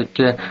άλλωστε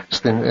και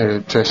στην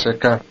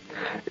CSKA.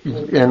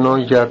 Ενώ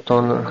για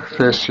τον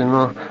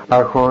χθεσινό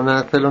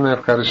αγώνα θέλω να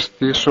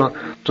ευχαριστήσω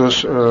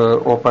τους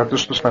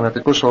οπαδούς, τους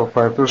φανατικούς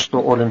οπαδούς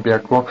του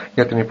Ολυμπιακού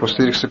για την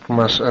υποστήριξη που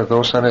μας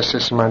δώσανε σε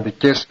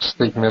σημαντικές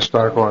στιγμές του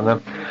αγώνα.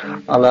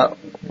 Αλλά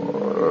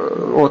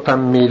όταν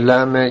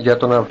μιλάμε για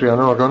τον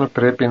αυριανό αγώνα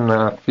πρέπει να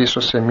αφήσω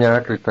σε μια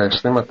άκρη τα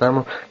αισθήματά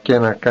μου και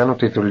να κάνω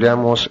τη δουλειά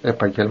μου ως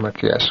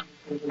επαγγελματίας.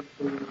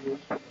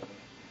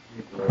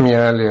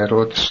 Μια άλλη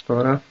ερώτηση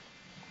τώρα.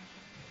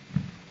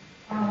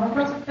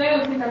 Вопрос в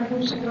целом, ты как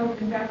бывший игрок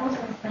Olympiacos,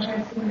 расскажи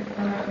о силе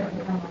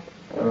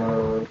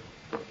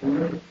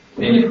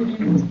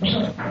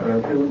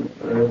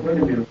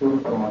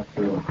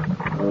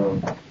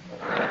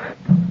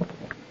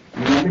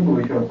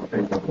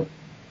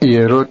Η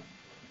ερώτηση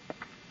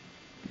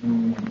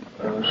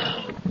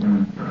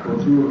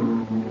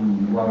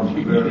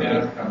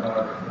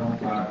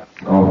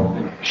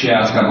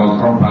CSKA was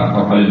from part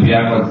of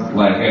Olympiacos,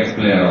 like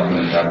ex-player of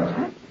Olympiacos.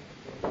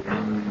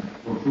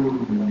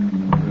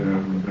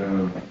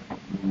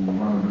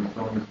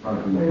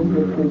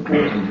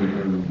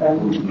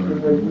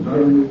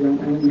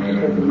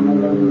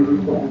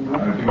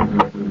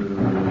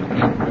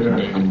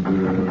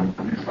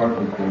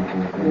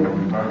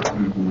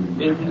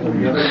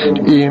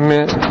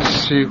 Είμαι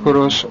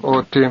σίγουρος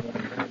ότι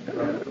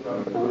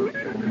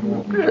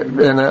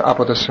ένα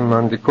από τα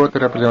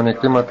σημαντικότερα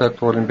πλεονεκτήματα του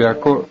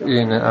Ολυμπιακού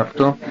είναι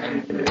αυτό.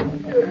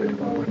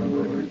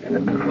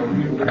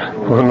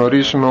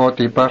 Γνωρίζουμε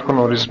ότι υπάρχουν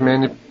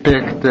ορισμένοι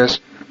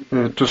παίκτες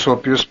τους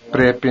οποίους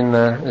πρέπει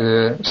να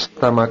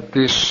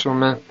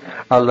σταματήσουμε,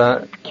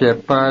 αλλά και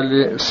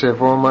πάλι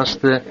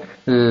σεβόμαστε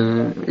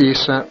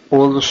ίσα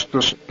όλους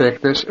τους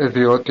παίκτες,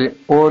 διότι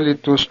όλοι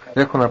τους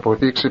έχουν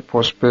αποδείξει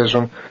πως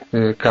παίζουν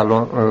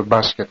καλό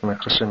μπάσκετ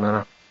μέχρι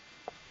σήμερα.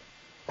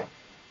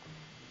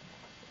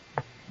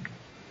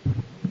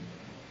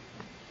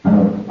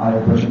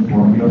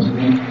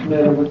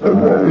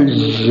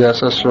 Γεια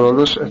σας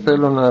όλους.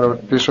 Θέλω να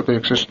ρωτήσω το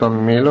εξής στον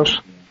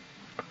Μίλος.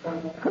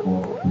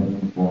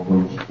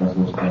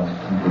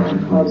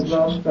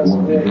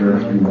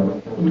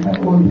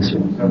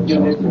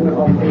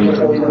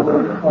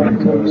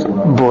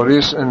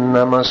 Μπορείς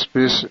να μας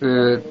πεις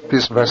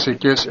τις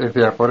βασικές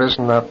διαφορές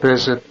να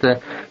παίζετε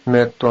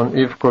με τον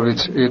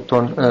Ιβκοβιτς ή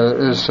τον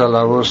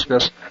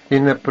Ζαλαούσκας?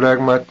 Είναι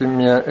πράγματι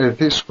μια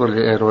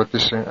δύσκολη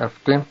ερώτηση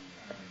αυτή.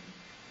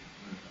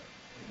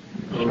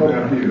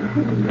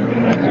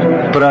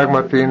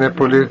 Πράγματι είναι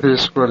πολύ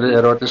δύσκολη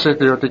ερώτηση,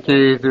 διότι και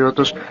οι δύο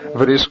τους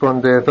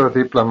βρίσκονται εδώ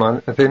δίπλα μου.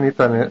 Αν δεν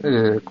ήταν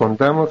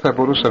κοντά μου θα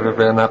μπορούσα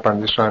βέβαια να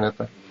απαντήσω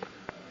άνετα.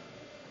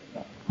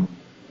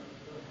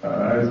 I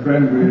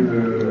spent with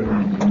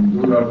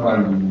Dula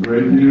 5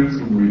 great years.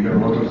 We have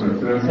a lot of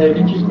success.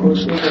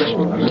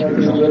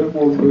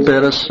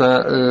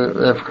 Πέρασα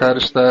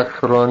ευχάριστα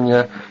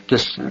χρόνια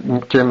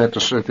και με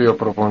τους δύο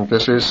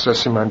προπονητές. Ίσα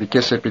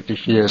σημαντικές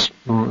επιτυχίες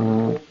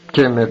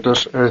και με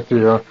τους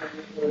δύο.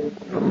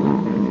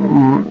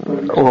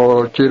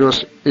 Ο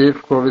κύριος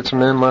Ιβκοβιτς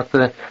με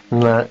έμαθε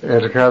να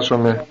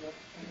εργάζομαι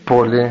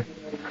πολύ,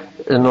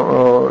 ενώ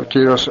ο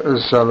κύριος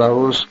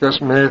Ζαλαούσκας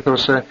με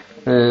έδωσε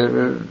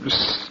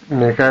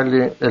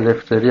μεγάλη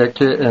ελευθερία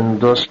και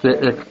εντός και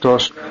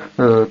εκτός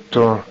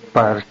το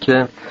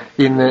παρκέ.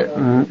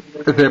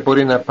 Δεν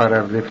μπορεί να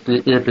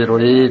παραβλεφτεί η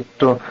επιρροή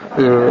του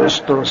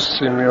στο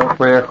σημείο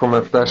που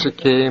έχουμε φτάσει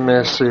και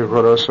είμαι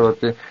σίγουρος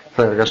ότι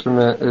θα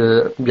εργαστούμε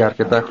για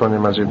αρκετά χρόνια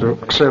μαζί του.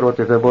 Ξέρω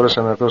ότι δεν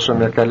μπόρεσα να δώσω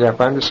μια καλή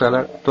απάντηση,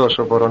 αλλά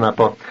τόσο μπορώ να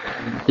πω.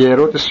 Η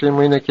ερώτησή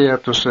μου είναι και για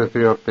τους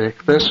δύο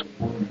παίκτες.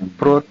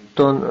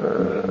 Πρώτον,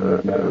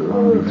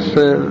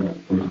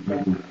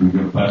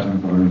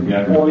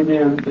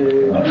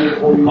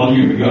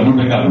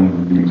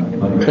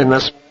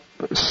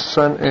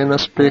 σαν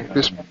ένας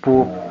παίκτης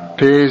που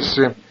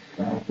παίζει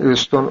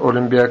στον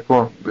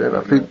Ολυμπιακό,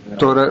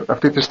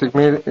 αυτή τη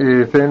στιγμή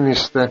δεν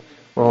είστε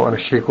ο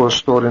αρχηγός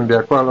στο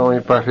Ολυμπιακό, αλλά ο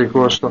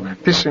υπαρχηγός του.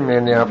 Τι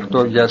σημαίνει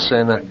αυτό για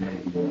σένα?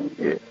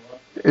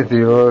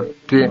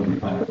 Διότι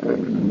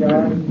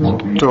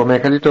το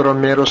μεγαλύτερο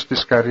μέρος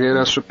της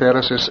καριέρας σου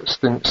πέρασες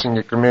στην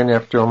συγκεκριμένη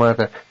αυτή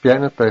ομάδα. Ποια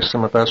είναι τα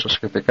αισθήματά σου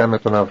σχετικά με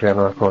τον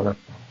αυριανό αγώνα?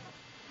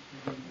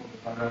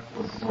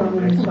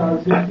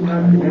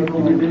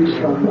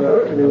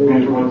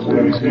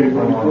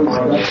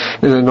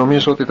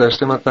 Νομίζω ότι τα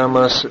αισθήματά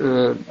μας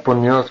που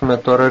νιώθουμε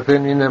τώρα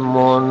δεν είναι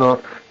μόνο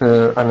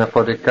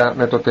αναφορικά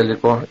με το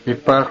τελικό.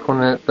 Υπάρχουν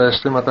τα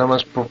αισθήματά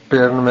μας που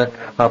παίρνουμε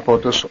από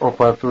τους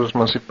οπαδούς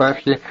μας.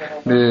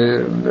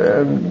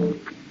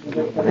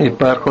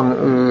 Υπάρχουν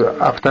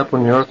αυτά που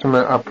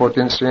νιώθουμε από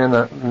την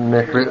Σιένα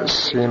μέχρι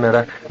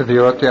σήμερα,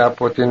 διότι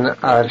από την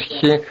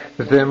αρχή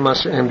δεν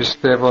μας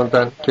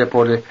εμπιστεύονταν και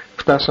πολύ.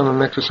 Φτάσαμε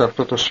μέχρι σε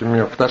αυτό το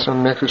σημείο,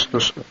 φτάσαμε μέχρι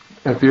στους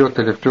δύο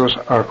τελευταίους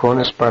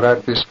αγώνες παρά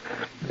τις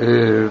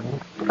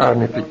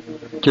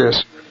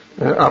αρνητικές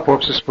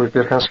απόψεις που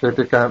υπήρχαν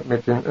σχετικά με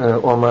την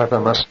ομάδα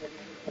μας.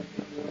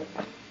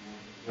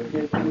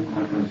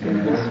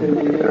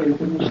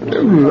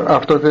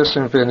 Αυτό δεν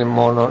συμβαίνει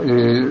μόνο,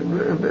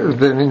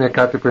 δεν είναι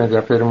κάτι που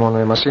ενδιαφέρει μόνο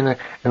εμάς, είναι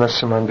ένα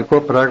σημαντικό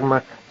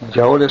πράγμα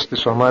για όλες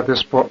τις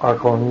ομάδες που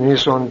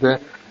αγωνίζονται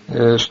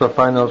στο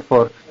Final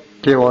Four,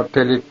 και ο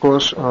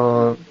τελικός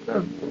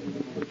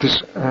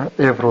της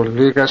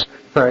Ευρωλίγας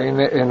θα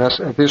είναι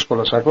ένας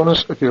δύσκολος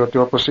αγώνας, διότι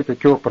όπως είπε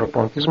και ο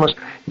προπονητής μας,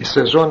 η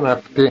σεζόν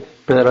αυτή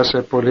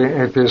πέρασε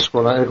πολύ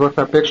δύσκολα. Εγώ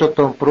θα παίξω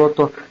τον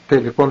πρώτο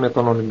τελικό με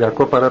τον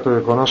Ολυμπιακό, παρά το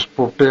γεγονός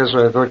που παίζω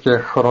εδώ και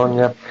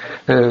χρόνια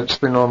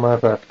στην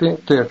ομάδα αυτή,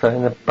 και θα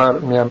είναι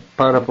μια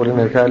πάρα πολύ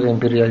μεγάλη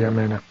εμπειρία για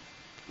μένα.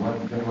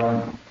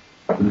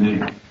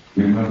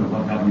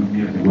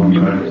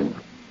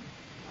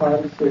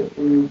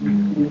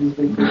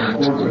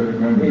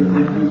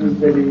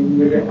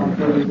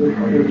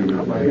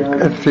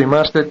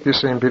 Θυμάστε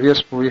τις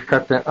εμπειρίες που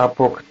είχατε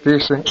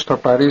αποκτήσει στο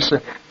Παρίσι?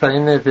 Θα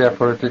είναι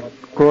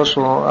διαφορετικός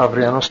ο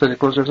αυριανός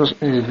τελικός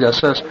για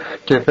σας,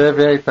 και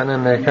βέβαια ήταν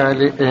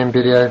μεγάλη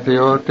εμπειρία,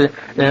 διότι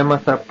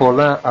έμαθα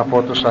πολλά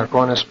από τους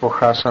αγώνες που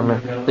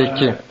χάσαμε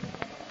εκεί.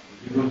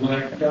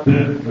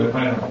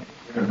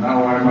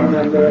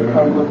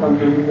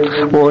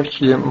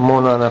 Όχι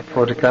μόνο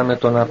αναφορικά με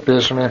το να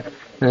παίζουμε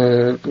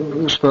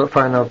στο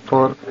Final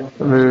Four,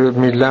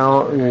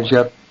 μιλάω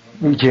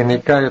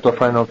γενικά για το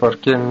Final Four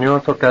και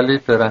νιώθω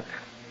καλύτερα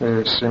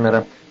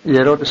σήμερα. Η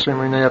ερώτηση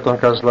μου είναι για τον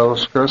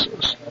Καζλαούσκας.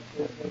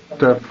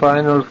 Στο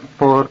Final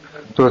Four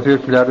το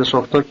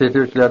 2008 και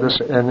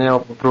 2009 ο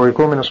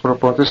προηγούμενος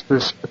προπονητής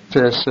της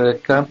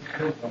CSKA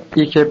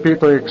είχε πει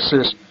το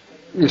εξής: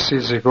 η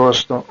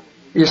σύζυγός του,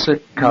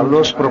 είσαι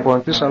καλός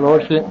προπονητής, αλλά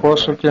όχι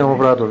όσο και ο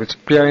Βράντοβιτς.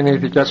 Ποια είναι η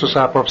δικιά σας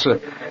άποψη?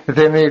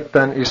 Δεν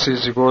ήταν η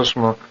σύζυγός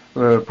μου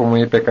που μου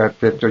είπε κάτι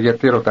τέτοιο.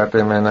 Γιατί ρωτάτε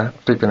εμένα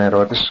αυτή την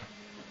ερώτηση?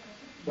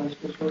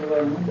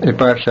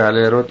 Υπάρχει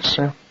άλλη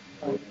ερώτηση?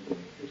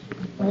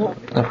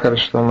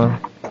 Ευχαριστούμε.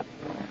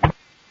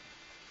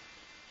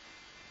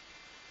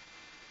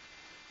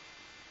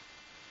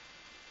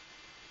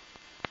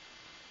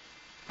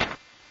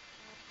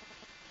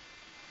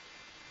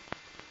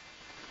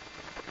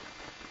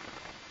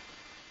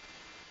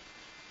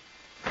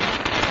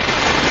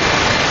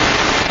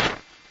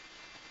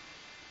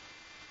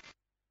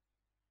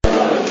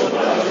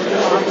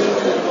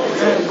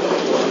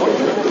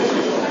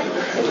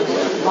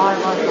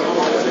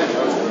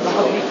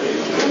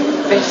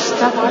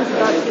 Vesta var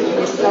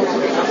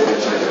zaten.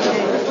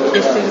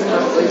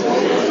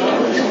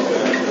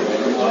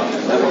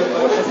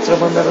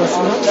 Trabanlar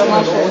arasında.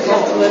 Zaman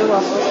toplantıları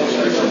var.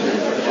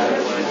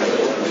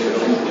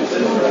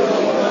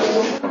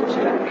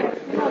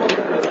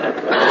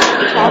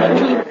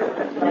 Uyandım.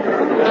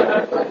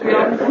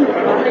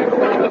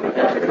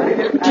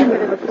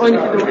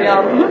 11.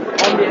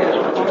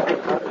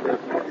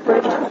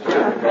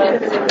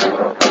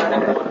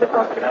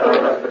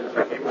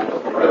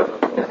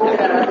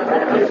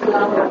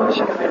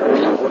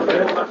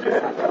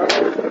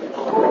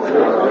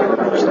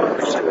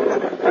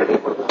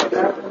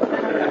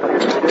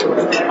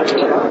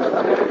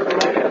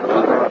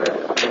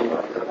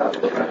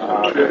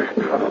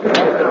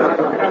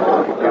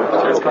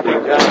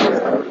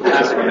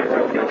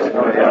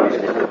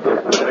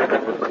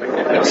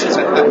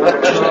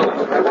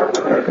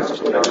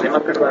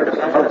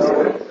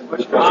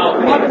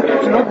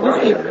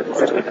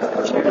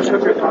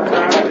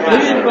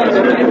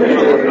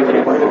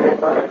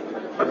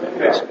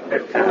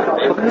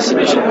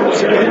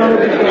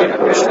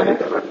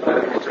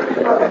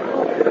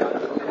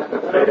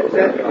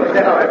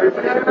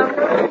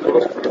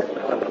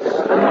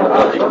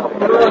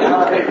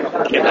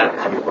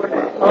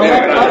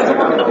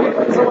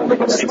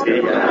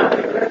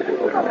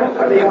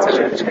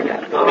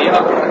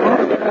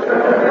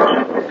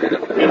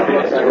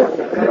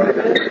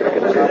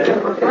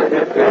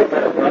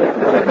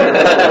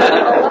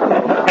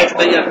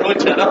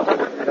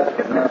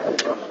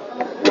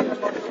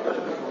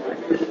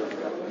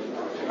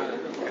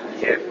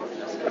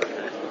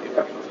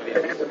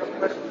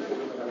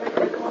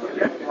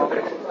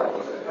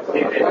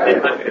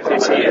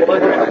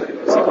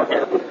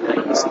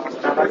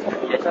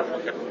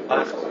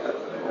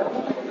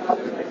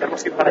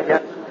 Tenemos que ir para allá.